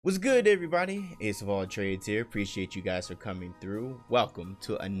What's good, everybody? Ace of All Trades here. Appreciate you guys for coming through. Welcome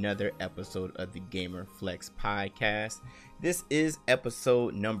to another episode of the Gamer Flex podcast. This is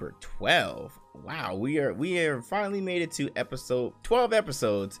episode number 12. Wow, we are finally made it to episode 12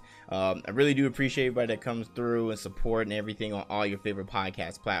 episodes. I really do appreciate everybody that comes through and support and everything on all your favorite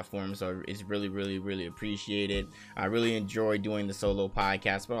podcast platforms. So it's really appreciated. I really enjoy doing the solo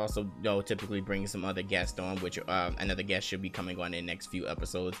podcast, but also typically bringing some other guests on, which another guest should be coming on in the next few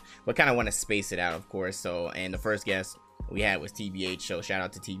episodes. But kind of want to space it out, of course. So, and the first guest we had was TBH, so shout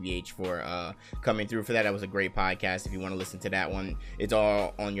out to TBH for coming through for that. That was a great podcast. If you want to listen to that one, it's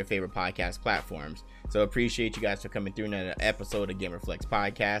all on your favorite podcast platforms. So appreciate you guys for coming through another episode of Gamer Flex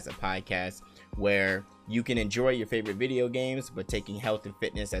Podcast, a podcast where you can enjoy your favorite video games, but taking health and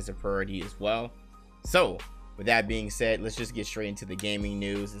fitness as a priority as well. So with that being said, let's just get straight into the gaming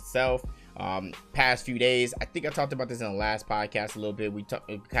news itself. Past few days, I think I talked about this in the last podcast a little bit. We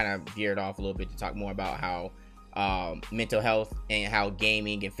kind of veered off a little bit to talk more about how mental health and how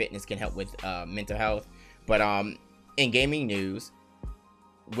gaming and fitness can help with mental health. But in gaming news,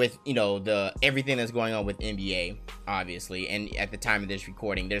 with the everything that's going on with NBA, obviously, and at the time of this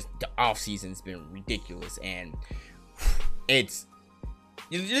recording, the off season's been ridiculous, and let's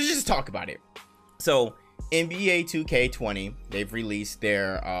just talk about it. So NBA 2K20, they've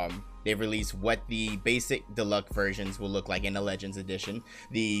released what the basic deluxe versions will look like in the Legends edition.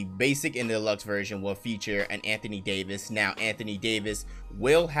 The basic and deluxe version will feature an Anthony Davis. Now, Anthony Davis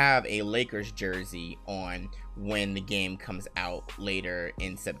will have a Lakers jersey on when the game comes out later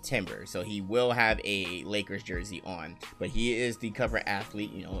in September. So he will have a Lakers jersey on, but he is the cover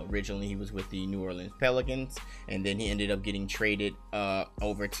athlete. Originally he was with the New Orleans Pelicans, and then he ended up getting traded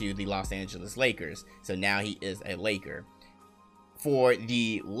over to the Los Angeles Lakers. So now he is a Laker. For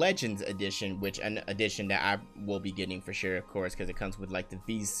the Legends edition, which an edition that I will be getting for sure, of course, because it comes with like the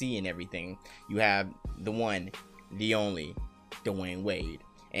VC and everything, you have the one, the only, Dwayne Wade.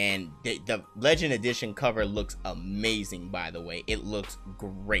 And the Legend edition cover looks amazing, by the way. It looks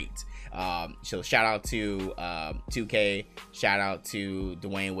great. So shout out to 2K, shout out to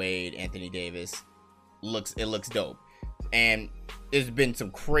Dwayne Wade, Anthony Davis. It looks dope. And there's been some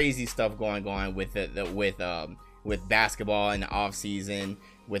crazy stuff going on with with basketball in the off season,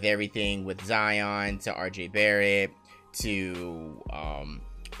 with everything with Zion to RJ Barrett to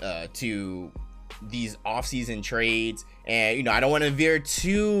these off season trades. And I don't want to veer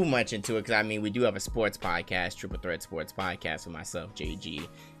too much into it, because we do have a sports podcast, Triple Threat Sports Podcast, with myself, JG,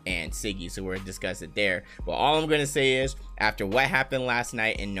 and Siggy, so we're discuss it there. But all I'm gonna say is, after what happened last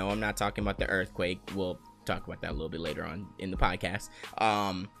night, and no, I'm not talking about the earthquake, we'll talk about that a little bit later on in the podcast.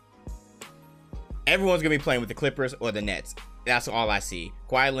 Everyone's gonna be playing with the Clippers or the Nets. That's all I see.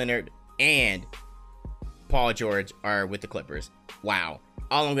 Kawhi Leonard and Paul George are with the Clippers. Wow.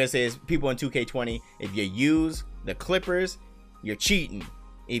 All I'm gonna say is, people in 2K20, if you use the Clippers, you're cheating.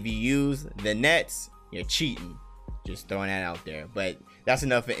 If you use the Nets, you're cheating. Just throwing that out there. But that's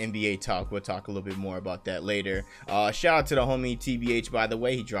enough for NBA talk. We'll talk a little bit more about that later. Shout out to the homie TBH, by the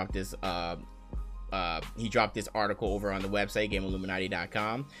way. He dropped this article over on the website,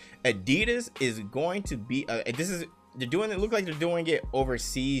 GameIlluminati.com. Adidas is going to be look like they're doing it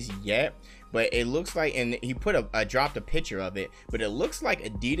overseas yet, but it looks like, and he dropped a picture of it, but it looks like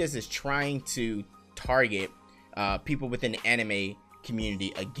Adidas is trying to target people within the anime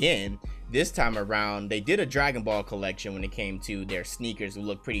community again. This time around, they did a Dragon Ball collection when it came to their sneakers. It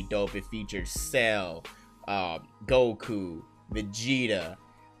looked pretty dope. It featured Cell, Goku, Vegeta,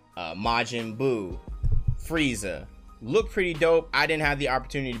 Majin Buu, Frieza. Looked pretty dope. I didn't have the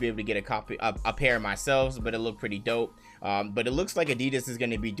opportunity to be able to get a pair myself, but it looked pretty dope. But it looks like Adidas is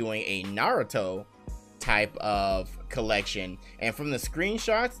going to be doing a Naruto type of collection, and from the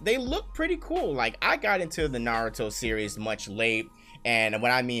screenshots, they look pretty cool. Like, I got into the Naruto series much late, and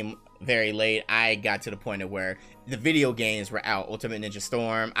when I mean very late, I got to the point of where the video games were out. Ultimate Ninja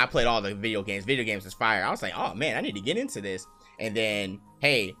Storm, I played all the video games was fire. I was like, oh man, I need to get into this. And then,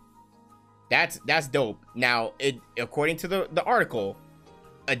 hey, that's dope. Now, according to the article,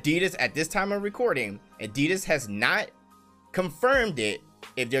 Adidas, at this time of recording, Adidas has not confirmed it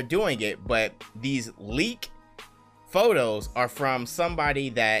if they're doing it, but these leak photos are from somebody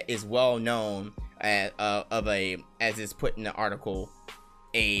that is well known as is put in the article,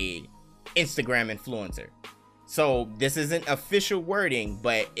 a Instagram influencer. So this isn't official wording,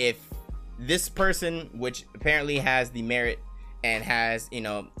 but if this person, which apparently has the merit and has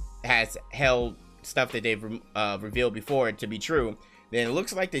held stuff that they've revealed before to be true, then it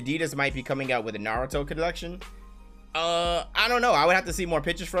looks like the Adidas might be coming out with a Naruto collection. I don't know. I would have to see more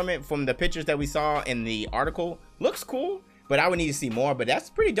pictures from it. From the pictures that we saw in the article, looks cool, but I would need to see more. But that's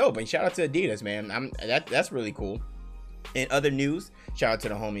pretty dope. And shout out to Adidas, man. That's really cool. In other news, shout out to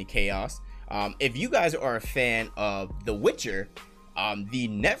the homie Chaos. If you guys are a fan of The Witcher, the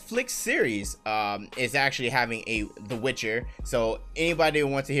Netflix series is actually having The Witcher. So anybody who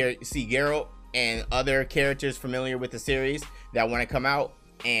wants to see Geralt and other characters familiar with the series that want to come out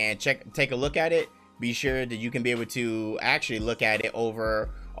and take a look at it, be sure that you can be able to actually look at it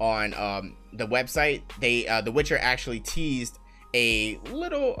over on the website. The Witcher actually teased a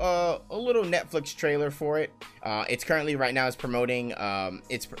little Netflix trailer for it. It's currently right now is promoting.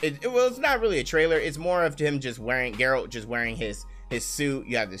 It's not really a trailer. It's more of him Geralt just wearing his suit.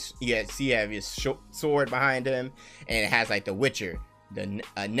 You have his sword behind him, and it has like The Witcher, the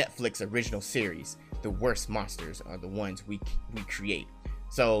Netflix original series. The worst monsters are the ones we create.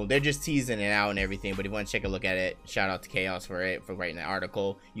 So they're just teasing it out and everything. But if you want to take a look at it, shout out to Chaos for writing the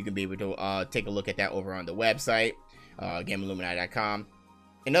article. You can be able to take a look at that over on the website, GameIlluminati.com.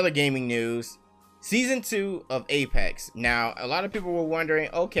 In other gaming news, Season 2 of Apex. Now, a lot of people were wondering,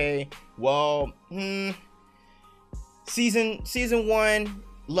 okay, well, Season 1,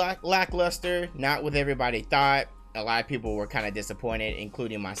 lackluster, not what everybody thought. A lot of people were kind of disappointed,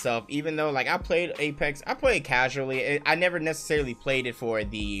 including myself, even though, like, I played Apex. I played casually. I never necessarily played it for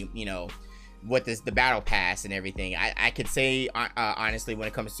the, the battle pass and everything. I could say, honestly, when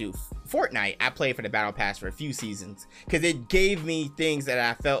it comes to Fortnite, I played for the battle pass for a few seasons because it gave me things that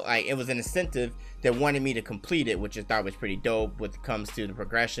I felt like it was an incentive that wanted me to complete it, which I thought was pretty dope when it comes to the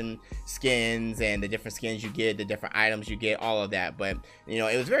progression, skins, and the different skins you get, the different items you get, all of that. But,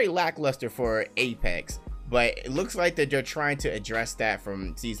 it was very lackluster for Apex. But it looks like that they're trying to address that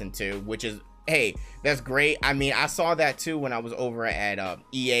from Season 2, which is, hey, that's great. I mean, I saw that too when I was over at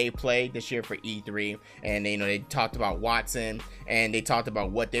EA Play this year for E3, and they talked about Wattson, and they talked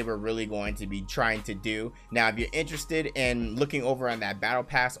about what they were really going to be trying to do. Now, if you're interested in looking over on that Battle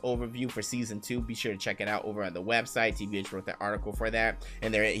Pass overview for Season 2, be sure to check it out over on the website. TBH wrote that article for that,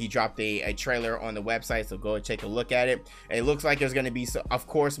 and he dropped a trailer on the website, so go and take a look at it. It looks like there's going to be, of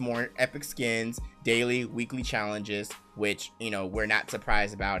course, more epic skins, daily, weekly challenges, which, we're not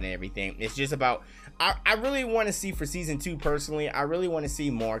surprised about and everything. It's just about, I really want to see for Season 2 personally, I really want to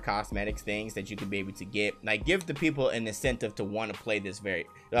see more cosmetics things that you can be able to get. Like, give the people an incentive to want to play this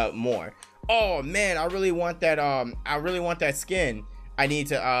more. Oh man, I really want that skin. I need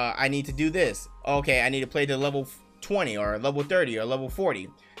to do this. Okay, I need to play to level 20 or level 30 or level 40.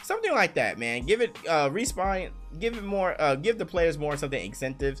 Something like that, man. Give it Respawn, give it more, give the players more something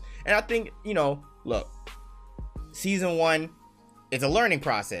incentives. And I think, look, Season 1 is a learning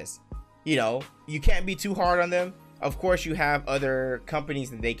process. You can't be too hard on them. Of course, you have other companies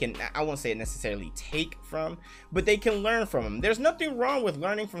that they can, I won't say necessarily take from, but they can learn from them. There's nothing wrong with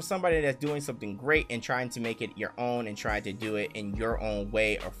learning from somebody that's doing something great and trying to make it your own and trying to do it in your own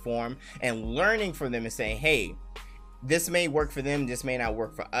way or form, and learning from them and saying, hey, this may work for them, this may not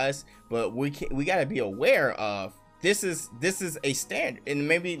work for us, but we got to be aware of this is a standard, and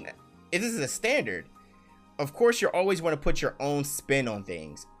maybe this is a standard. Of course, you always want to put your own spin on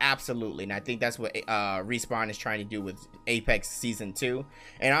things. Absolutely. And I think that's what Respawn is trying to do with Apex Season 2.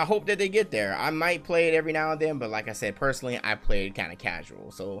 And I hope that they get there. I might play it every now and then, but like I said, personally, I play it kind of casual.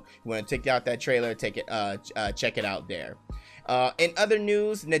 So you want to check out that trailer, check it out there. In other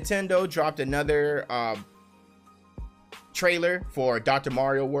news, Nintendo dropped another trailer for Dr.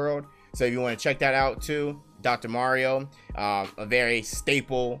 Mario World. So if you want to check that out too, Dr. Mario, a very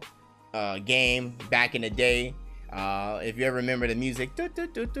staple game back in the day. If you ever remember the music, that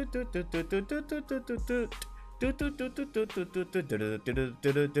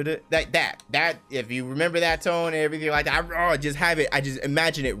if you remember that tone and everything like that, I just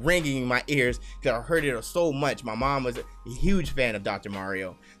imagine it ringing in my ears because I heard it so much. My mom was a huge fan of Dr.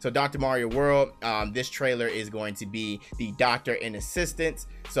 Mario. So Dr. Mario World, this trailer is going to be the doctor and assistants.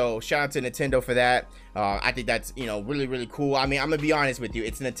 So shout out to Nintendo for that. I think that's, really, really cool. I mean, I'm gonna be honest with you.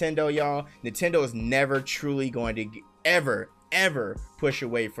 It's Nintendo, y'all. Nintendo is never truly going to ever push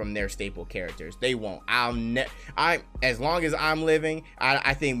away from their staple characters. They won't. As long as I'm living,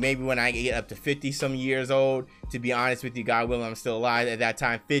 I think maybe when I get up to 50 some years old, to be honest with you, God willing, I'm still alive at that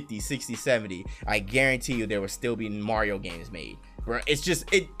time, 50, 60, 70, I guarantee you there will still be Mario games made. Bro, it's just,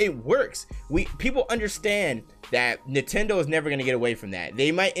 it works. People understand that Nintendo is never going to get away from that.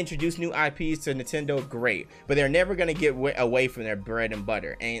 They might introduce new IPs to Nintendo, great, but they're never going to get away from their bread and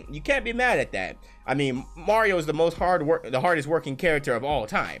butter, and you can't be mad at that. I mean, Mario is the hardest working character of all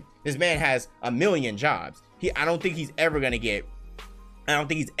time. This man has a million jobs. I don't think he's ever going to get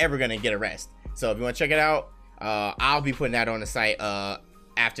a rest. So if you want to check it out, I'll be putting that on the site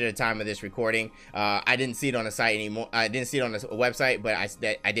after the time of this recording. I didn't see it on the site anymore. I didn't see it on the website, but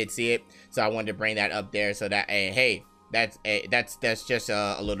I did see it, so I wanted to bring that up there so that hey, that's just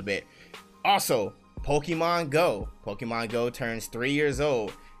a little bit. Also, Pokemon Go. Pokemon Go turns 3 years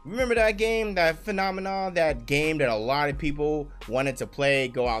old. Remember that game, that phenomenon, that game that a lot of people wanted to play,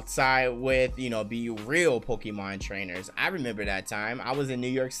 go outside with, you know, be real Pokemon trainers. I remember that time. I was in New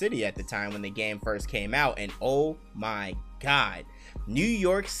York City at the time when the game first came out, and oh my God, New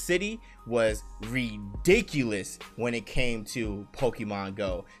York City was ridiculous when it came to Pokemon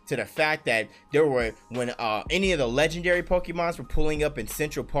Go. To the fact that there were, when any of the legendary Pokemons were pulling up in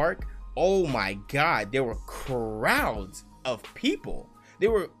Central Park, oh my God, there were crowds of people.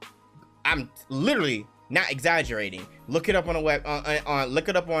 I'm literally not exaggerating. Look it up on the web, look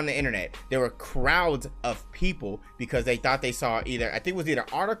it up on the internet. There were crowds of people because they thought they saw either, I think it was either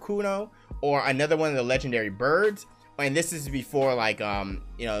Articuno or another one of the legendary birds. And this is before like,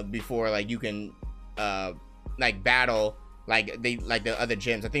 you know, before like you can, like battle like the other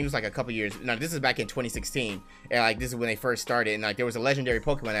gyms. I think it was like a couple years. No, this is back in 2016, and like this is when they first started. And like there was a legendary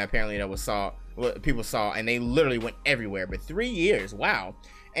Pokemon that apparently that was people saw, and they literally went everywhere. But 3 years, wow.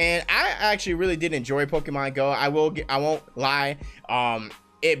 And I actually really did enjoy Pokemon Go. I won't lie.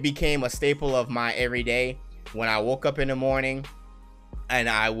 It became a staple of my everyday. When I woke up in the morning, and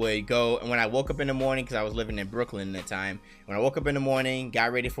I would go, and when I woke up in the morning, because I was living in Brooklyn at the time, when I woke up in the morning,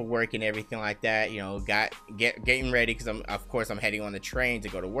 got ready for work and everything like that, you know, getting ready, because of course I'm heading on the train to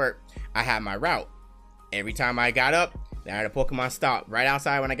go to work. I had my route. Every time I got up, I had a Pokemon stop right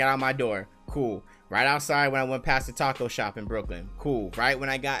outside when I got out my door. Cool. Right outside when I went past the taco shop in Brooklyn. Cool. Right when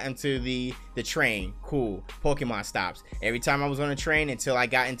I got into the train. Cool. Pokemon stops. Every time I was on the train until I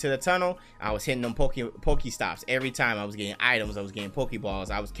got into the tunnel, I was hitting them Poke stops. Every time I was getting items, I was getting Pokeballs,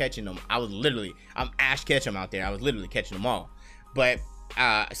 I was catching them. I'm Ash Ketchum out there. I was literally catching them all. But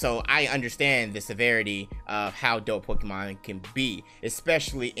so I understand the severity of how dope Pokemon can be,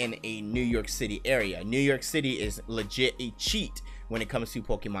 especially in a New York City area. New York City is legit a cheat when it comes to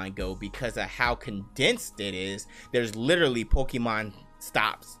Pokemon Go because of how condensed it is. There's literally Pokemon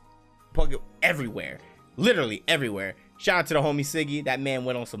stops everywhere, literally everywhere. Shout out to the homie Siggy. That man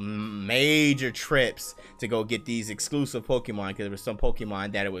went on some major trips to go get these exclusive Pokemon, because there were some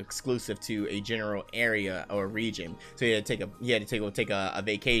Pokemon that were exclusive to a general area or region. So he had to take a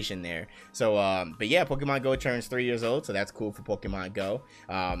vacation there. So but yeah, Pokemon Go turns 3 years old, so that's cool for Pokemon Go.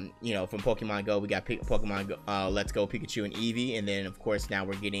 You know, from Pokemon Go we got Pokemon Go, Let's Go Pikachu and Eevee, and then of course now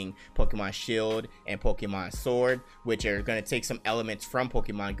we're getting Pokemon Shield and Pokemon Sword, which are going to take some elements from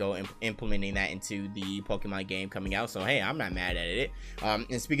Pokemon Go and implementing that into the Pokemon game coming out. So hey, I'm not mad at it.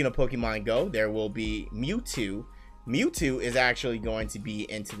 And speaking of Pokemon Go, there will be Mewtwo. Mewtwo is actually going to be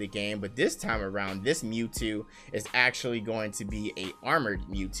into the game, but this time around, this Mewtwo is actually going to be a armored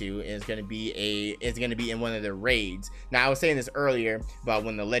Mewtwo, and it's going to be in one of the raids. Now, I was saying this earlier about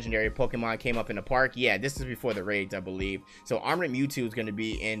when the legendary Pokemon came up in the park. Yeah, this is before the raids, I believe. So armored Mewtwo is going to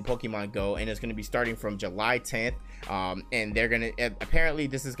be in Pokemon Go, and it's going to be starting from July 10th. And they're going to, apparently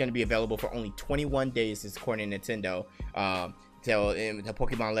this is going to be available for only 21 days, is according to Nintendo. So in the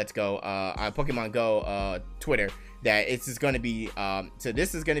Pokemon Let's Go, Pokemon Go Twitter, that it's just going to be, so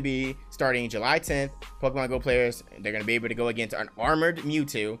this is going to be starting July 10th. Pokemon Go players, they're going to be able to go against an armored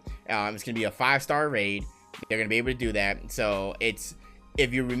Mewtwo. It's going to be a 5-star raid. They're going to be able to do that. So it's,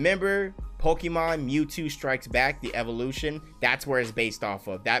 if you remember Pokemon Mewtwo Strikes Back, the evolution, that's where it's based off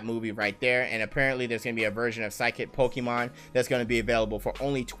of, that movie right there. And apparently there's going to be a version of Psychic Pokemon that's going to be available for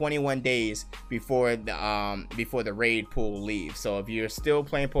only 21 days before the raid pool leaves. So if you're still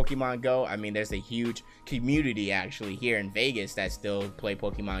playing Pokemon Go, I mean, there's a huge community actually here in Vegas that still play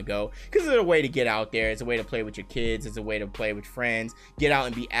Pokemon Go, because it's a way to get out there, it's a way to play with your kids, it's a way to play with friends, get out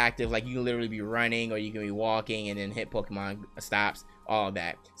and be active. Like, you can literally be running or you can be walking and then hit Pokemon stops, all of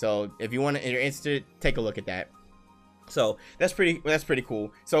that. So if you're interested, take a look at that. So that's pretty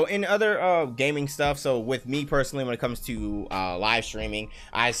cool. So in other gaming stuff, so with me personally, when it comes to live streaming,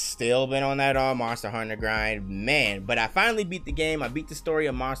 I still been on that Monster Hunter grind, man. But I finally beat the game. I beat the story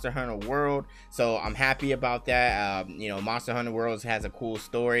of Monster Hunter World, so I'm happy about that. You know, Monster Hunter World has a cool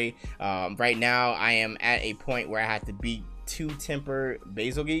story. Right now I am at a point where I have to beat 2 Temper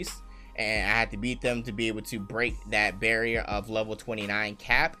Bazelgeuse, and I had to beat them to be able to break that barrier of level 29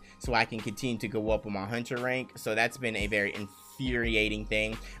 cap, so I can continue to go up on my hunter rank. So that's been a very infuriating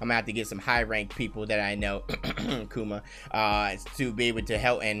thing. I'm gonna have to get some high ranked people that I know, Kuma, to be able to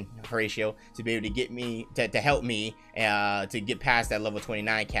help, and Horatio, to be able to get me to help me to get past that level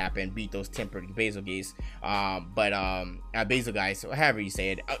 29 cap and beat those tempered basil guys. Basil guys, so however you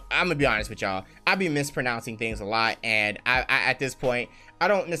say it. I'm gonna be honest with y'all, I've been mispronouncing things a lot, and I at this point I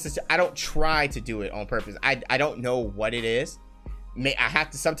don't try to do it on purpose. I don't know what it is. I have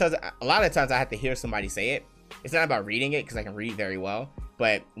to sometimes, a lot of times I have to hear somebody say it. It's not about reading it because I can read very well,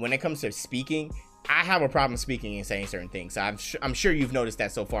 but when it comes to speaking, I have a problem speaking and saying certain things. So I'm sure you've noticed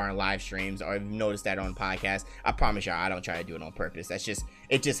that so far in live streams, or you've noticed that on podcasts. I promise y'all, I don't try to do it on purpose. It's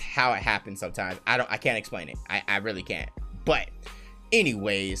just how it happens sometimes. I can't explain it. I really can't. But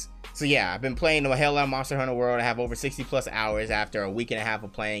anyways, so yeah, I've been playing the hell out of Monster Hunter World. I have over 60 plus hours after a week and a half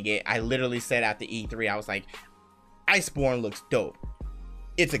of playing it. I literally said after E3, I was like, Iceborne looks dope.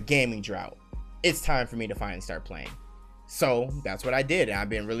 It's a gaming drought. It's time for me to finally start playing. So that's what I did, and I've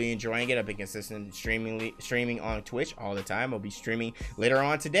been really enjoying it. I've been consistent streaming on Twitch all the time. I'll be streaming later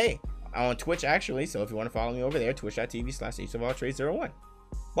on today on Twitch, actually. So if you want to follow me over there, twitch.tv/aceofalltrades01.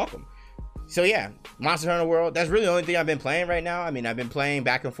 Welcome. So yeah, Monster Hunter World, that's really the only thing I've been playing right now. I mean, I've been playing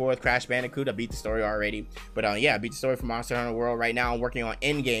back and forth Crash Bandicoot. I beat the story already, but yeah, I beat the story for Monster Hunter World. Right now I'm working on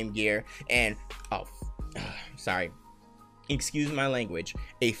in-game gear, and sorry, excuse my language,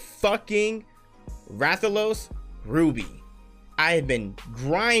 a fucking Rathalos Ruby. I have been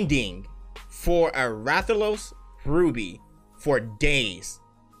grinding for a Rathalos Ruby for days.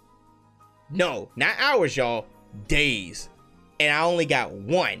 No, not hours, y'all, days. And I only got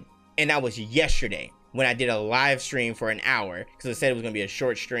one, and that was yesterday when I did a live stream for an hour because I said it was gonna be a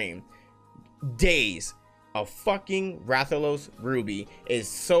short stream. Days. A fucking Rathalos Ruby is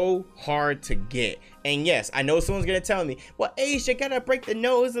so hard to get. And yes, I know someone's gonna tell me, well, Ace, you gotta break the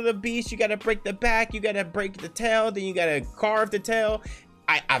nose of the beast, you gotta break the back, you gotta break the tail, then you gotta carve the tail.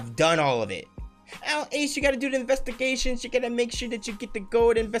 I've done all of it. Oh, Ace, you gotta do the investigations, you gotta make sure that you get the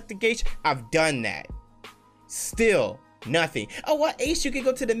gold investigation. I've done that. Still nothing. Oh, what, Ace, you could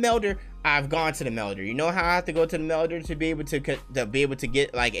go to the melder. I've gone to the melder. You know how I have to go to the melder to be able to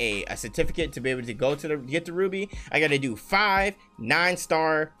get like a certificate to be able to go to get the ruby? I gotta do 5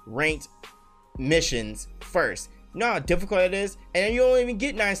 9-star ranked missions first. You know how difficult it is, and then you don't even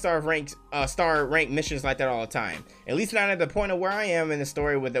get 9-star ranked missions like that all the time. At least not at the point of where I am in the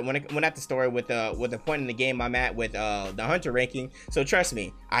story with the when at the story with the point in the game I'm at with the hunter ranking. So trust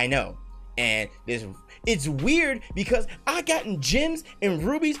me, I know. And it's weird because I gotten gems and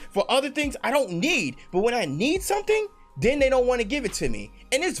rubies for other things I don't need, but when I need something, then they don't want to give it to me,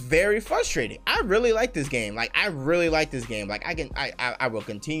 and it's very frustrating. I really like this game. Like, I really like this game. Like, I will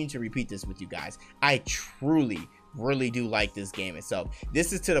continue to repeat this with you guys. I truly really do like this game itself.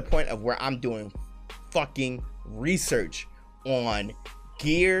 This is to the point of where I'm doing fucking research on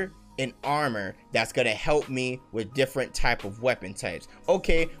gear and armor that's gonna help me with different type of weapon types.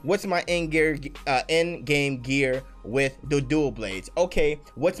 Okay, what's my in-game gear with the dual blades? Okay,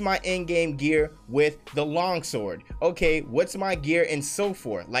 what's my in-game gear with the longsword? Okay, what's my gear, and so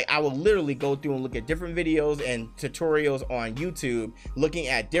forth. Like, I will literally go through and look at different videos and tutorials on YouTube, looking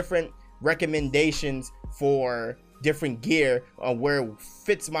at different recommendations for different gear where it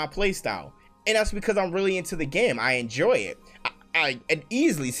fits my playstyle. And that's because I'm really into the game. I enjoy it. I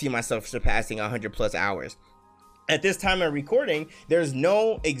easily see myself surpassing 100 plus hours. At this time of recording, there's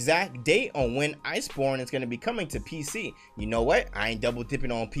no exact date on when Iceborne is going to be coming to PC. You know what? I ain't double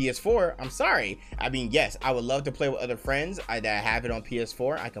dipping on PS4. I'm sorry. I mean, yes, I would love to play with other friends that have it on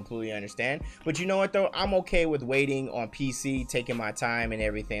PS4. I completely understand. But you know what, though? I'm okay with waiting on PC, taking my time and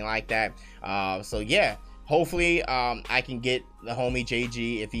everything like that. So yeah. Hopefully, I can get the homie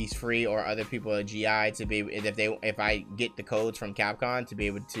JG if he's free, or other people at GI to be if I get the codes from Capcom to be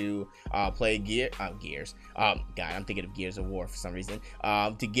able to play Gears. God, I'm thinking of Gears of War for some reason.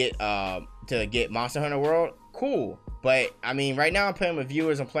 To get Monster Hunter World, cool. But I mean, right now I'm playing with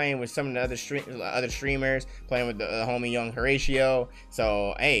viewers. I'm playing with some of the other streamers, playing with the homie Young Horatio.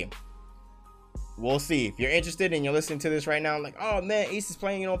 So hey, we'll see. If you're interested and you're listening to this right now, like, oh man, Ace is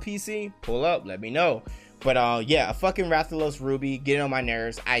playing it on PC, pull up, let me know. But yeah, a fucking Rathalos Ruby getting on my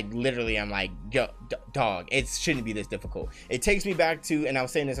nerves. I literally am like, yo, dog, it shouldn't be this difficult. It takes me back to, and I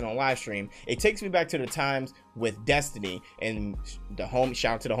was saying this on a live stream, it takes me back to the times with Destiny, and the homie,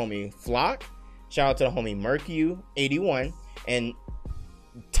 shout out to the homie Flock, shout out to the homie Mercu81, and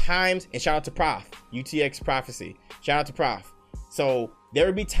times, and shout out to Prof, UTX Prophecy, shout out to Prof. So there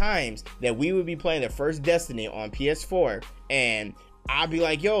would be times that we would be playing the first Destiny on PS4, and I'll be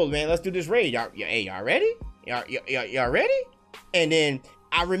like, yo, man, let's do this raid. Y'all ready? Y'all ready? And then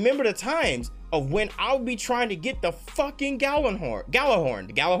I remember the times of when I would be trying to get the fucking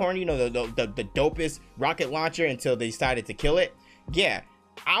Gjallarhorn, you know, the dopest rocket launcher, until they decided to kill it. Yeah,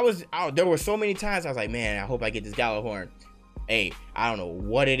 there were so many times I was like, man, I hope I get this Gjallarhorn. Hey, I don't know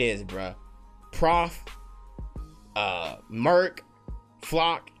what it is, bruh. Prof, Merc,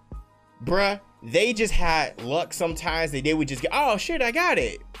 Flock, bruh, they just had luck sometimes. They would just get, oh shit, I got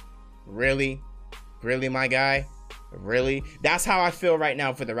it. Really, my guy? Really? That's how I feel right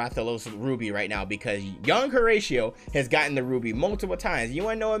now for the Rathalos Ruby right now, because young Horatio has gotten the Ruby multiple times. You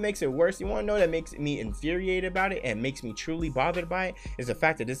want to know what makes it worse? You want to know that makes me infuriated about it and makes me truly bothered by it? Is the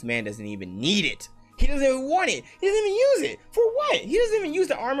fact that this man doesn't even need it. He doesn't even want it. He doesn't even use it. For what? He doesn't even use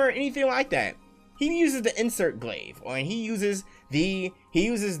the armor or anything like that. He uses the insert glaive, or he uses the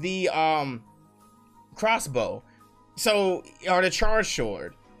crossbow, so, or the charge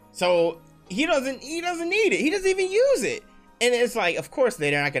sword. So he doesn't need it. He doesn't even use it. And it's like, of course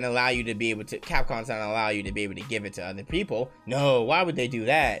they're not going to allow you to be able to, Capcom's not allow you to be able to give it to other people. No, why would they do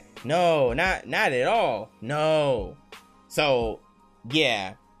that? No, not at all. No. So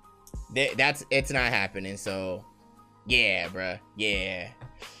yeah, it's not happening. So yeah, bruh. Yeah.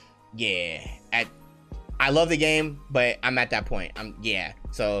 I love the game, but I'm at that point.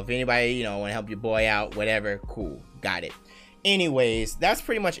 So if anybody, you know, want to help your boy out, whatever, cool, got it. Anyways, that's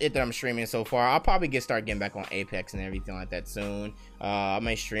pretty much it that I'm streaming so far. I'll probably start getting back on Apex and everything like that soon. I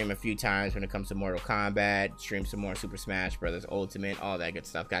may stream a few times when it comes to Mortal Kombat, stream some more Super Smash Brothers Ultimate, all that good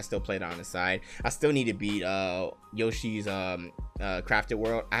stuff. I still play it on the side. I still need to beat Yoshi's Crafted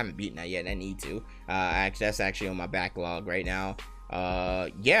World. I haven't beaten that yet, and I need to. That's actually on my backlog right now.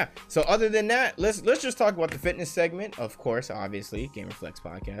 Yeah, so other than that, let's just talk about the fitness segment. Of course, obviously, GamerFlex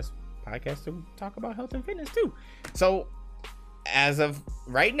podcast to talk about health and fitness too. So as of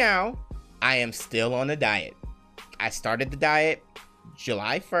right now, I am still on a diet. I started the diet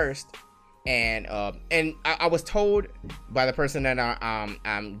July 1st, and I was told by the person that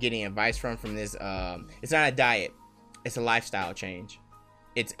I'm getting advice from this, it's not a diet, it's a lifestyle change.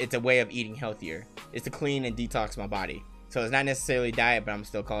 It's a way of eating healthier. It's to clean and detox my body. So it's not necessarily diet, but I'm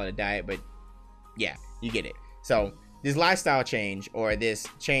still calling it a diet. But yeah, you get it. So this lifestyle change, or this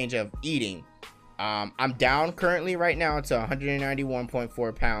change of eating, I'm down currently right now to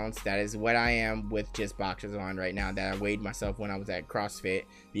 191.4 pounds. That is what I am with just boxers on right now, that I weighed myself when I was at CrossFit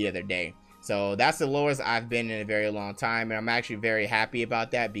the other day. So that's the lowest I've been in a very long time, and I'm actually very happy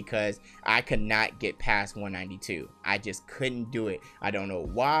about that, because I could not get past 192. I just couldn't do it. I don't know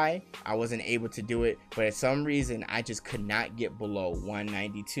why I wasn't able to do it, but for some reason I just could not get below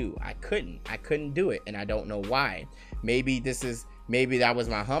 192. I couldn't do it, and I don't know why. Maybe that was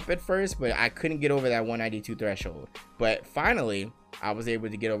my hump at first, but I couldn't get over that 192 threshold. But finally, I was able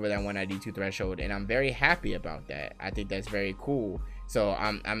to get over that 192 threshold, and I'm very happy about that. I think that's very cool. So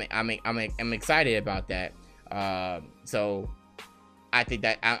I'm excited about that. So I think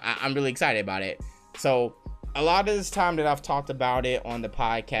that I'm really excited about it. So a lot of this time that I've talked about it on the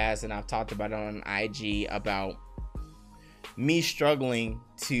podcast, and I've talked about it on IG, about me struggling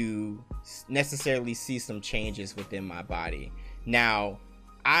to necessarily see some changes within my body. Now,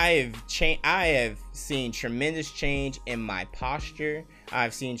 I have seen tremendous change in my posture.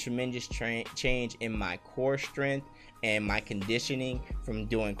 I've seen tremendous change in my core strength and my conditioning from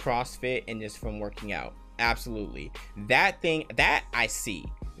doing CrossFit and just from working out. Absolutely. That I see,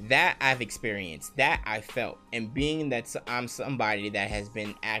 that I've experienced, that I felt, and being that I'm somebody that has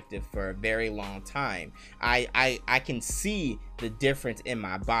been active for a very long time, I can see the difference in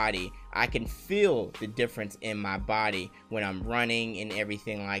my body. I can feel the difference in my body when I'm running and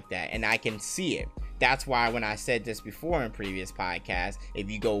everything like that, and I can see it. That's why when I said this before in previous podcasts,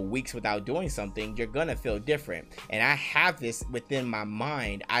 if you go weeks without doing something, you're gonna feel different. And I have this within my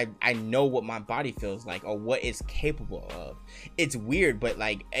mind. I know what my body feels like, or what it's capable of. It's weird, but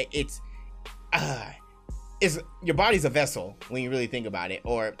like it's your body's a vessel when you really think about it.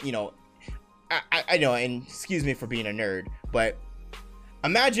 Or, you know, I know, and excuse me for being a nerd, but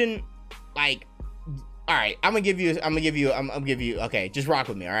imagine, like, all right, I'm gonna give you okay, just rock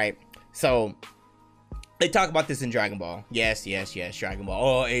with me, all right? So they talk about this in Dragon Ball. Yes, Dragon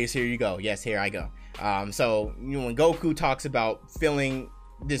Ball. Oh, Ace, here you go. Yes, here I go. So, you know, when Goku talks about feeling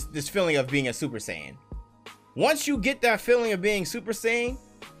this feeling of being a Super Saiyan, once you get that feeling of being Super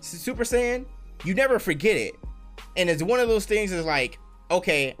Saiyan, you never forget it. And it's one of those things is like,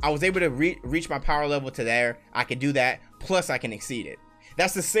 okay, I was able to reach my power level to there. I can do that. Plus, I can exceed it.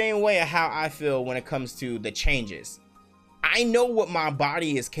 That's the same way of how I feel when it comes to the changes. I know what my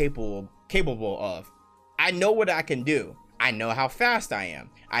body is capable of. I know what I can do. I know how fast I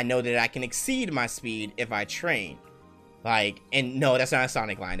am. I know that I can exceed my speed if I train. Like, and no, that's not a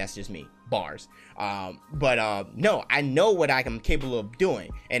Sonic line. That's just me. Bars. No, I know what I am capable of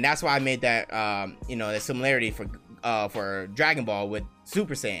doing, and that's why I made that the similarity for Dragon Ball with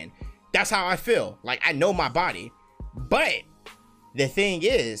Super Saiyan. That's how I feel. Like, I know my body. But the thing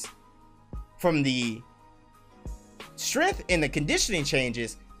is, from the strength and the conditioning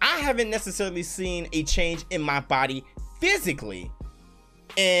changes, I haven't necessarily seen a change in my body physically.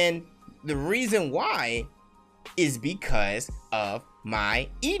 And the reason why is because of my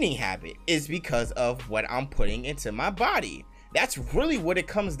eating habit, is because of what I'm putting into my body. That's really what it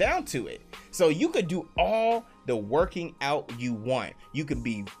comes down to it. So you could do all the working out you want. You could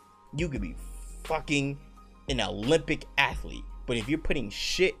be fucking an Olympic athlete, but if you're putting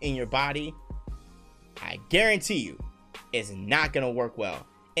shit in your body, I guarantee you it's not gonna work well.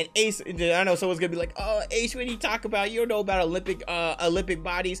 And Ace, I know someone's gonna be like, oh, Ace, what do you talk about? You don't know about Olympic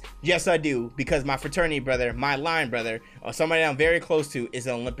bodies? Yes, I do, because my fraternity brother, my line brother, or somebody I'm very close to, is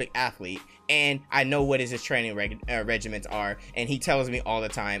an Olympic athlete, and I know what his training regimens are, and he tells me all the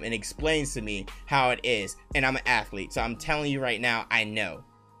time and explains to me how it is, and I'm an athlete, so I'm telling you right now, I know.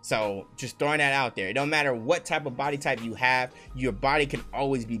 So just throwing that out there. It don't matter what type of body type you have, your body can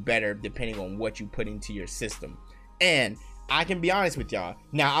always be better depending on what you put into your system. And I can be honest with y'all.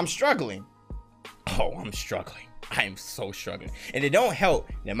 Now I'm struggling. Oh, I'm struggling. I am so struggling. And it don't help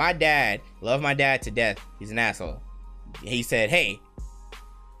that my dad, love my dad to death. He's an asshole. He said, hey,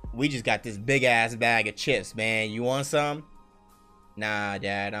 we just got this big ass bag of chips, man. You want some? Nah,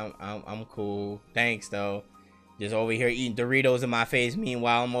 Dad, I'm cool. Thanks though. Just over here eating Doritos in my face.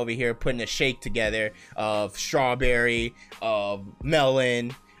 Meanwhile, I'm over here putting a shake together of strawberry, of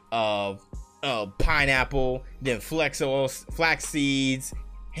melon, of pineapple, then flax seeds,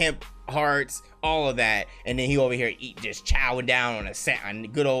 hemp hearts, all of that. And then he over here just chowing down on a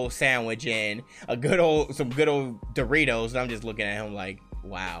good old sandwich and some good old Doritos. And I'm just looking at him like,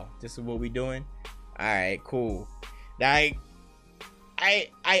 wow, this is what we doing? All right, cool. But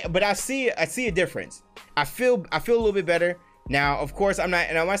I see a difference. I feel a little bit better now. Of course, I'm not,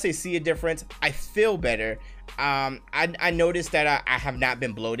 and when I say see a difference, I feel better. I noticed that I have not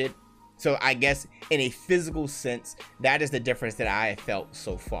been bloated, so I guess in a physical sense, that is the difference that I have felt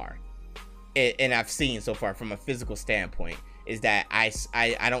so far, and I've seen so far from a physical standpoint, is that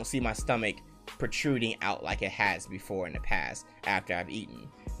I don't see my stomach protruding out like it has before in the past after I've eaten.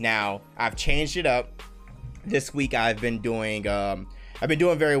 Now I've changed it up. This week I've been doing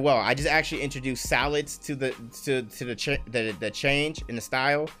very well. I just actually introduced salads to the change in the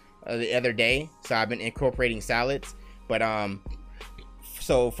style the other day. So I've been incorporating salads. But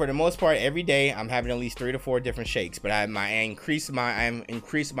so for the most part, every day I'm having at least 3 to 4 different shakes. But I'm increased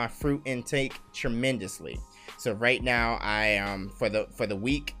my fruit intake tremendously. So right now for the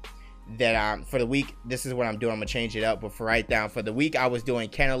week, this is what I'm doing. I'm gonna change it up, but for right now, for the week, I was doing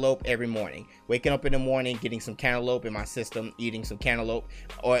cantaloupe every morning. Waking up in the morning, getting some cantaloupe in my system, eating some cantaloupe,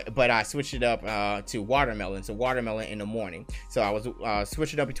 but I switched it up to watermelon. So watermelon in the morning. So I was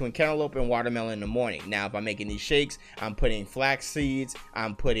switching up between cantaloupe and watermelon in the morning. Now, if I'm making these shakes, I'm putting flax seeds,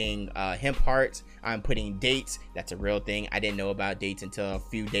 I'm putting hemp hearts, I'm putting dates. That's a real thing. I didn't know about dates until a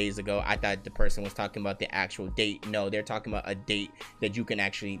few days ago. I thought the person was talking about the actual date. No, they're talking about a date that you can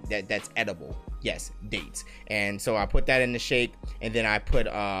actually, that's edible. Yes, dates. And so I put that in the shake, and then I put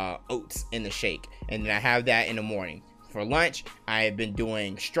oats in the shake, and then I have that in the morning. For lunch, I have been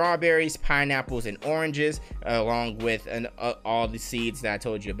doing strawberries, pineapples, and oranges, along with all the seeds that I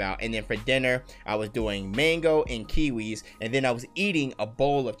told you about. And then for dinner, I was doing mango and kiwis, and then I was eating a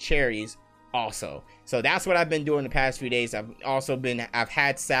bowl of cherries also. So that's what I've been doing the past few days. I've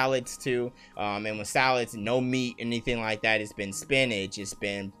had salads too, and with salads, no meat, anything like that. It's been spinach, it's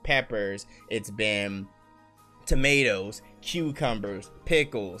been peppers, it's been tomatoes, cucumbers,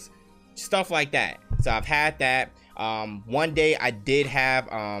 pickles, stuff like that. So I've had that. One day I did have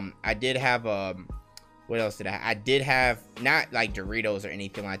what else did I did have, not like Doritos or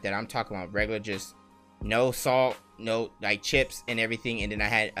anything like that. I'm talking about regular, just no salt, no like chips and everything, and then I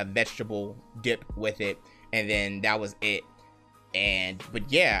had a vegetable dip with it, and then that was it.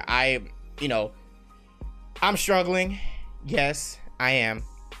 But yeah, I'm struggling. Yes, I am,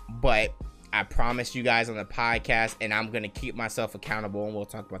 but I promised you guys on the podcast, and I'm gonna keep myself accountable, and we'll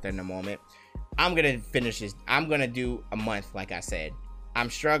talk about that in a moment. I'm gonna finish this. I'm gonna do a month, like I said. I'm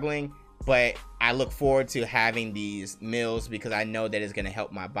struggling, but I look forward to having these meals because I know that it's going to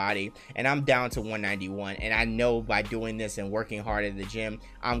help my body. And I'm down to 191. And I know by doing this and working hard at the gym,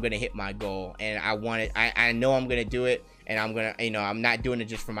 I'm going to hit my goal. And I know I'm going to do it. And I'm going to, I'm not doing it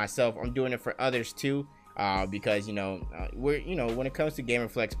just for myself. I'm doing it for others too. because we're when it comes to Gamer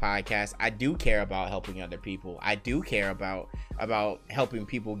Flex podcast, I do care about helping other people. I do care about helping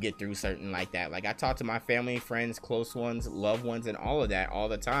people get through certain like that. Like I talk to my family, friends, close ones, loved ones, and all of that all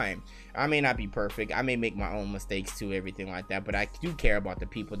the time. I may not be perfect, I may make my own mistakes too, everything like that, but I do care about the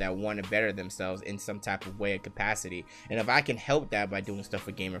people that want to better themselves in some type of way or capacity. And if I can help that by doing stuff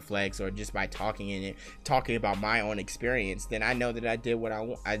with Gamer Flex, or just by talking about my own experience, then I know that I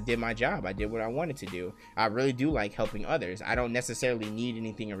did my job. I did what I wanted to do. I really do like helping others. I don't necessarily need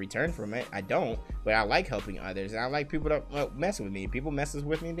anything in return from it. I don't, but I like helping others, and I like people to mess with me. People messes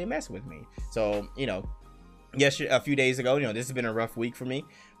with me, they mess with me. So yes, a few days ago, this has been a rough week for me,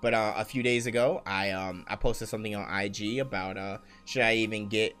 but a few days ago, I posted something on IG about should I even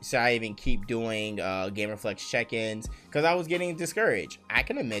keep doing GamerFlex check-ins, because I was getting discouraged. I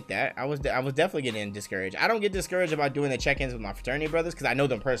can admit that I was definitely getting discouraged. I don't get discouraged about doing the check-ins with my fraternity brothers because I know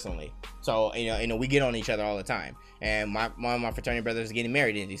them personally. So we get on each other all the time. And one of my fraternity brothers is getting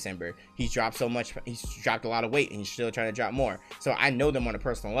married in December. He's dropped a lot of weight, and he's still trying to drop more. So I know them on a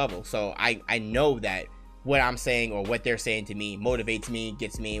personal level. So I know that what I'm saying or what they're saying to me motivates me,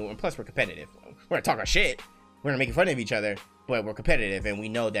 gets me, and plus we're competitive. We're not talking shit, we're not making fun of each other, but we're competitive, and we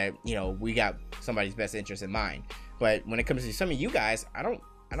know that we got somebody's best interest in mind. But when it comes to some of you guys,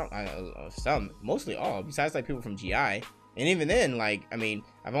 mostly all, besides like people from GI, and even then, like, I mean,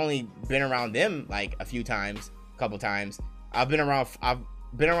 I've only been around them like a couple times. I've been around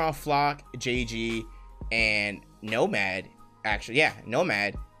Flock, JG, and Nomad. Actually, yeah,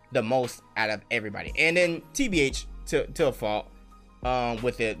 Nomad the most out of everybody, and then TBH to a fault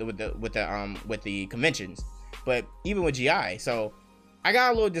with the conventions, but even with GI. So I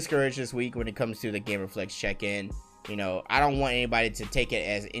got a little discouraged this week when it comes to the Gamer Flex check-in. I don't want anybody to take it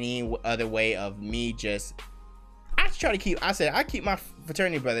as any other way of me I keep my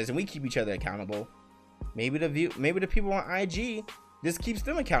fraternity brothers, and we keep each other accountable. Maybe the people on IG, this keeps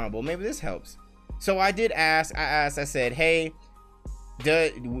them accountable. Maybe this helps. So I said, hey,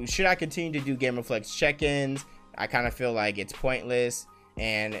 should I continue to do Gamer Flex check-ins? I kind of feel like it's pointless,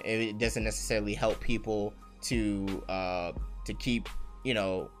 and it doesn't necessarily help people to keep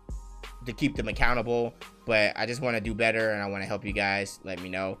them accountable. But I just want to do better, and I want to help you guys. Let me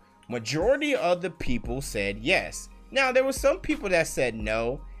know. Majority of the people said yes. Now there were some people that said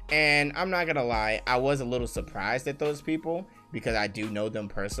no, and I'm not gonna lie, I was a little surprised at those people because I do know them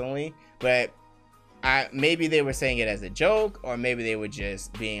personally, but maybe they were saying it as a joke, or maybe they were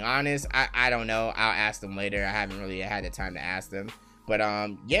just being honest. I don't know. I'll ask them later. I haven't really had the time to ask them. But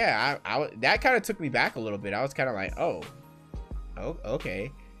yeah, that kind of took me back a little bit. I was kind of like, oh,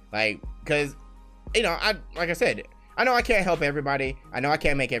 okay, like, because like I said, I know I can't help everybody. I know I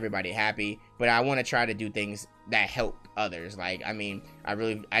can't make everybody happy, but I want to try to do things that help others. Like, I mean, I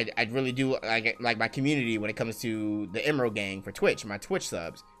really do like my community when it comes to the Emerald Gang for Twitch, my Twitch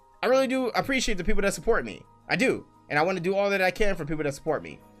subs. I really do appreciate the people that support me. I do. And I want to do all that I can for people that support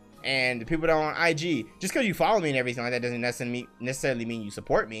me. And the people that are on IG, just because you follow me and everything like that doesn't necessarily mean you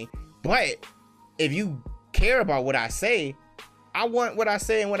support me. But if you care about what I say, I want what I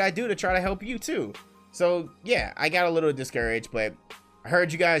say and what I do to try to help you too. So yeah, I got a little discouraged, but I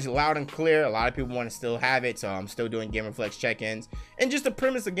heard you guys loud and clear. A lot of people want to still have it, so I'm still doing Gamer Flex check-ins. And just the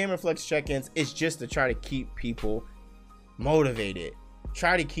premise of Gamer Flex check-ins is just to try to keep people motivated.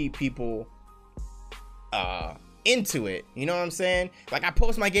 Try to keep people into it, you know what I'm saying? Like, I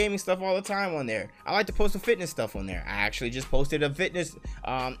post my gaming stuff all the time on there. I like to post the fitness stuff on there. I actually just posted a fitness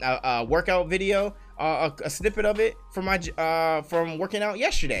workout video, a snippet of it from from working out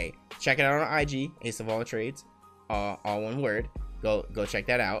yesterday. Check it out on IG, Ace of All Trades, all one word. Go check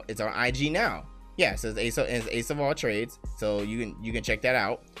that out. It's on IG now. Yeah, it says Ace of All Trades, so you can check that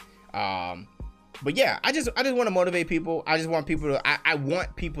out. But yeah, I just want to motivate people. I just want people to, I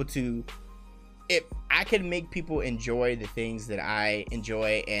want people to, if I can make people enjoy the things that I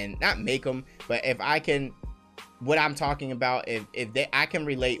enjoy, and not make them, but if I can, what I'm talking about, if I can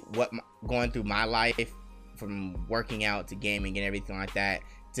relate what going through my life from working out to gaming and everything like that,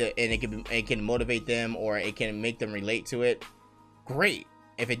 and it can motivate them, or it can make them relate to it, great.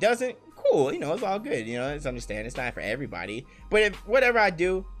 If it doesn't, cool, it's all good, it's understand, it's not for everybody. But if whatever I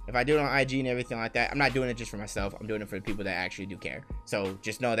do, if I do it on IG and everything like that, I'm not doing it just for myself. I'm doing it for the people that actually do care. So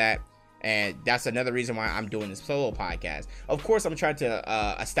just know that. And that's another reason why I'm doing this solo podcast. Of course, I'm trying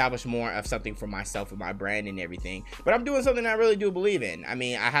to establish more of something for myself with my brand and everything. But I'm doing something I really do believe in. I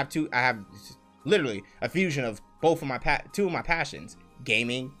mean, I have literally a fusion of both of two of my passions,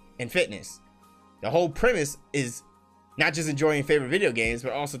 gaming and fitness. The whole premise is not just enjoying your favorite video games,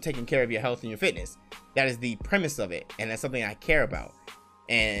 but also taking care of your health and your fitness. That is the premise of it. And that's something I care about.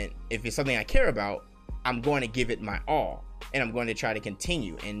 And if it's something I care about, I'm going to give it my all, and I'm going to try to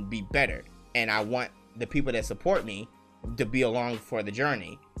continue and be better. And I want the people that support me to be along for the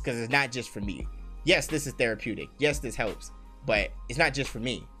journey, because it's not just for me. Yes, this is therapeutic. Yes, this helps, but it's not just for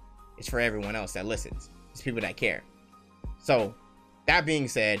me. It's for everyone else that listens. It's people that care. So that being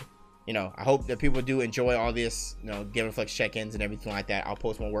said, you know, I hope that people do enjoy all this, you know, Gamer Flex check-ins and everything like that. I'll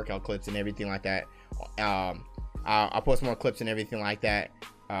post more workout clips and everything like that. I'll post more clips and everything like that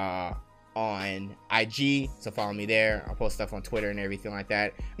on IG, so follow me there. I'll post stuff on Twitter and everything like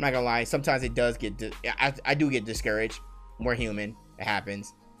that. I'm not gonna lie, sometimes it does get I do get discouraged. We're human, it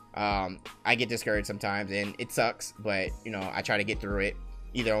happens. I get discouraged sometimes and it sucks, but you know, I try to get through it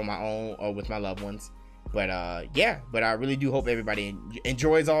either on my own or with my loved ones. But yeah, but I really do hope everybody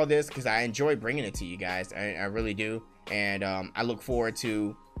enjoys all this, because I enjoy bringing it to you guys. I really do. And I look forward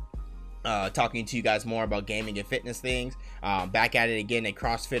to talking to you guys more about gaming and fitness things. Back at it again at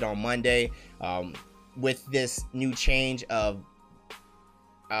CrossFit on Monday, with this new change of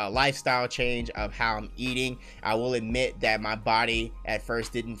lifestyle change of how I'm eating. I will admit that my body at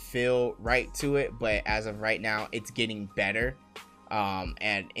first didn't feel right to it, but as of right now, it's getting better.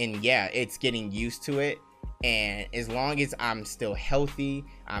 And yeah, it's getting used to it. And as long as I'm still healthy,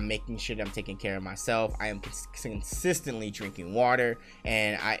 I'm making sure that I'm taking care of myself. I am consistently drinking water,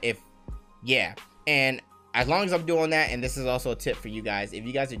 and and as long as I'm doing that, and this is also a tip for you guys, if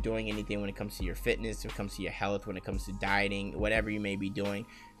you guys are doing anything when it comes to your fitness, when it comes to your health, when it comes to dieting, whatever you may be doing,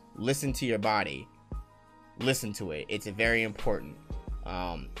 listen to your body. Listen to it. It's very important.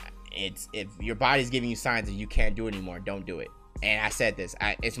 It's if your body's giving you signs that you can't do it anymore, don't do it. And I said this,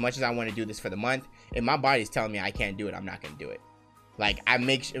 as much as I want to do this for the month, if my body's telling me I can't do it, I'm not gonna do it. Like, I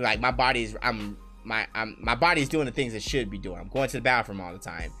make sure, like, my body's my body's doing the things it should be doing. I'm going to the bathroom all the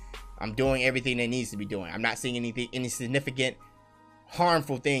time. I'm doing everything it needs to be doing. I'm not seeing any significant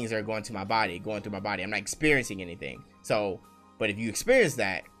harmful things that are going through my body. I'm not experiencing anything. So, but if you experience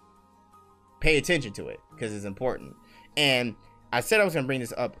that, pay attention to it, because it's important. And I said I was gonna bring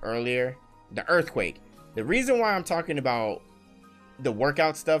this up earlier, the earthquake. The reason why I'm talking about the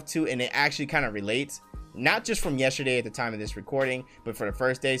workout stuff too, and it actually kind of relates, not just from yesterday at the time of this recording, but for the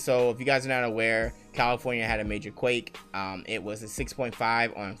first day. So if you guys are not aware, California had a major quake. It was a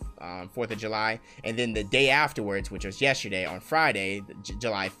 6.5 on 4th of July, and then the day afterwards, which was yesterday on Friday,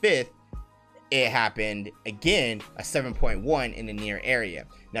 July 5th, it happened again, a 7.1 in the near area.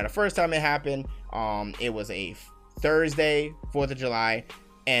 Now the first time it happened, it was a Thursday, 4th of July,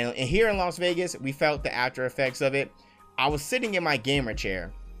 and here in Las Vegas, we felt the after effects of it. I was sitting in my gamer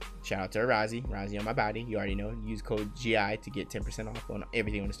chair. Shout out to Razi on my body. You already know. Use code GI to get 10% off on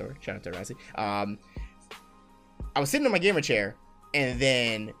everything on the store. Shout out to Razi. I was sitting in my gamer chair, and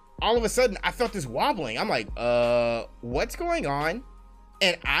then all of a sudden, I felt this wobbling. I'm like, what's going on?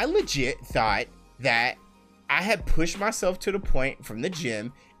 And I legit thought that I had pushed myself to the point from the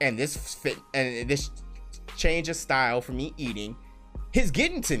gym, and this change of style for me eating is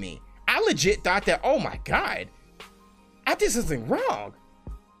getting to me. I legit thought that, oh my God, I did something wrong.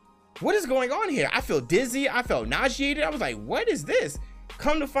 What is going on here? I feel dizzy. I felt nauseated. I was like, what is this?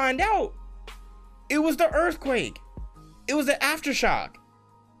 Come to find out, it was the earthquake. It was the aftershock.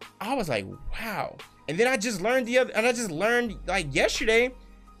 I was like, wow. And then I just learned like yesterday,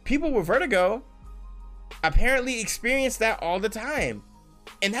 people with vertigo apparently experience that all the time.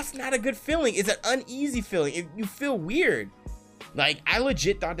 And that's not a good feeling. It's an uneasy feeling. You feel weird. Like, I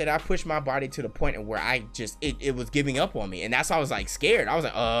legit thought that I pushed my body to the point where I just, it was giving up on me. And that's why I was like scared. I was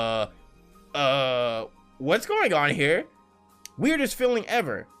like, what's going on here? Weirdest feeling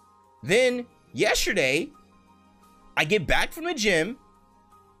ever. Then yesterday, I get back from the gym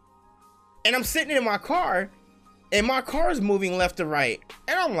and I'm sitting in my car and my car is moving left to right.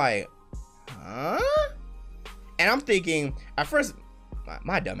 And I'm like, huh? And I'm thinking, at first,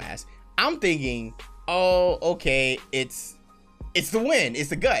 my dumb ass, I'm thinking, oh, okay, it's the wind, it's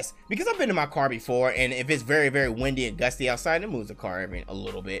the gust, because I've been in my car before, and if it's very, very windy and gusty outside, it moves the car every a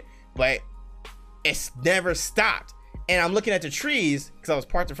little bit, but it's never stopped. And I'm looking at the trees because I was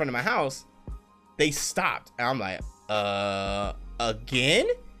parked in front of my house. They stopped, and I'm like, again?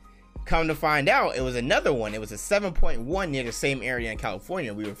 Come to find out, it was another one. It was a 7.1 near the same area in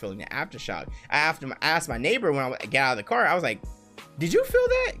California. We were feeling the aftershock. I asked my neighbor when I got out of the car. I was like, "Did you feel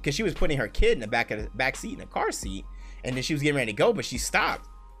that?" Because she was putting her kid in the back seat in the car seat. And then she was getting ready to go, but she stopped.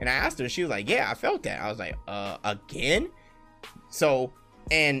 And I asked her, she was like, yeah, I felt that. I was like, again? So,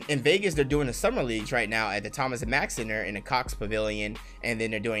 and in Vegas, they're doing the summer leagues right now at the Thomas and Mack Center in the Cox Pavilion. And then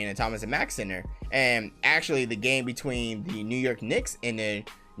they're doing it in the Thomas and Mack Center. And actually, the game between the New York Knicks and the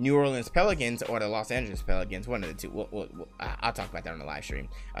New Orleans Pelicans or the Los Angeles Pelicans, one of the two. I'll talk about that on the live stream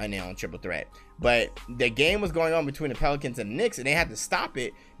and then on Triple Threat. But the game was going on between the Pelicans and the Knicks, and they had to stop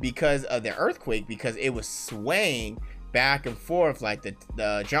it because of the earthquake, because it was swaying back and forth like the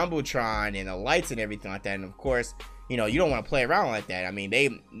Jumbotron and the lights and everything like that. And of course, you know, you don't want to play around like that. I mean, they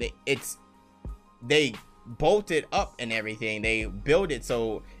bolted up and everything. They built it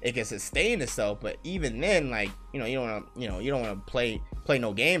so it can sustain itself, but even then, like, you don't want to play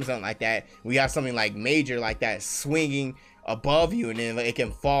no games on like that. We have something like major like that swinging above you, and then it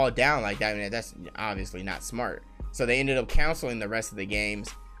can fall down like that. I mean, that's obviously not smart. So they ended up canceling the rest of the games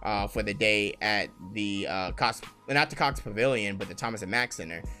for the day at the not the Cox Pavilion, but the Thomas and Mack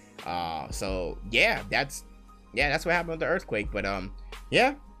Center. So yeah, that's what happened with the earthquake. But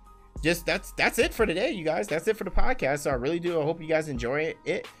yeah, just that's it for today, you guys. That's it for the podcast. So I really do hope you guys enjoy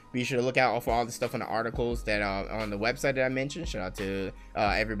it. Be sure to look out for all the stuff on the articles that on the website that I mentioned. Shout out to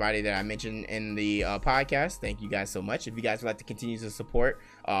everybody that I mentioned in the podcast. Thank you guys so much. If you guys would like to continue to support,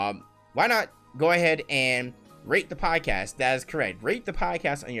 why not go ahead and rate the podcast? That is correct. Rate the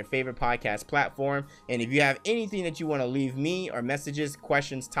podcast on your favorite podcast platform. And if you have anything that you want to leave me, or messages,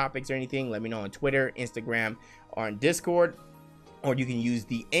 questions, topics, or anything, let me know on Twitter, Instagram, or on Discord. Or you can use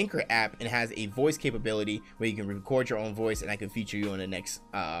the Anchor app, and it has a voice capability where you can record your own voice, and I can feature you on the next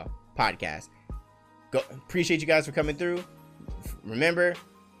podcast. Appreciate you guys for coming through. Remember,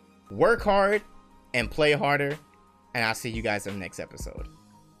 work hard and play harder, and I'll see you guys on the next episode.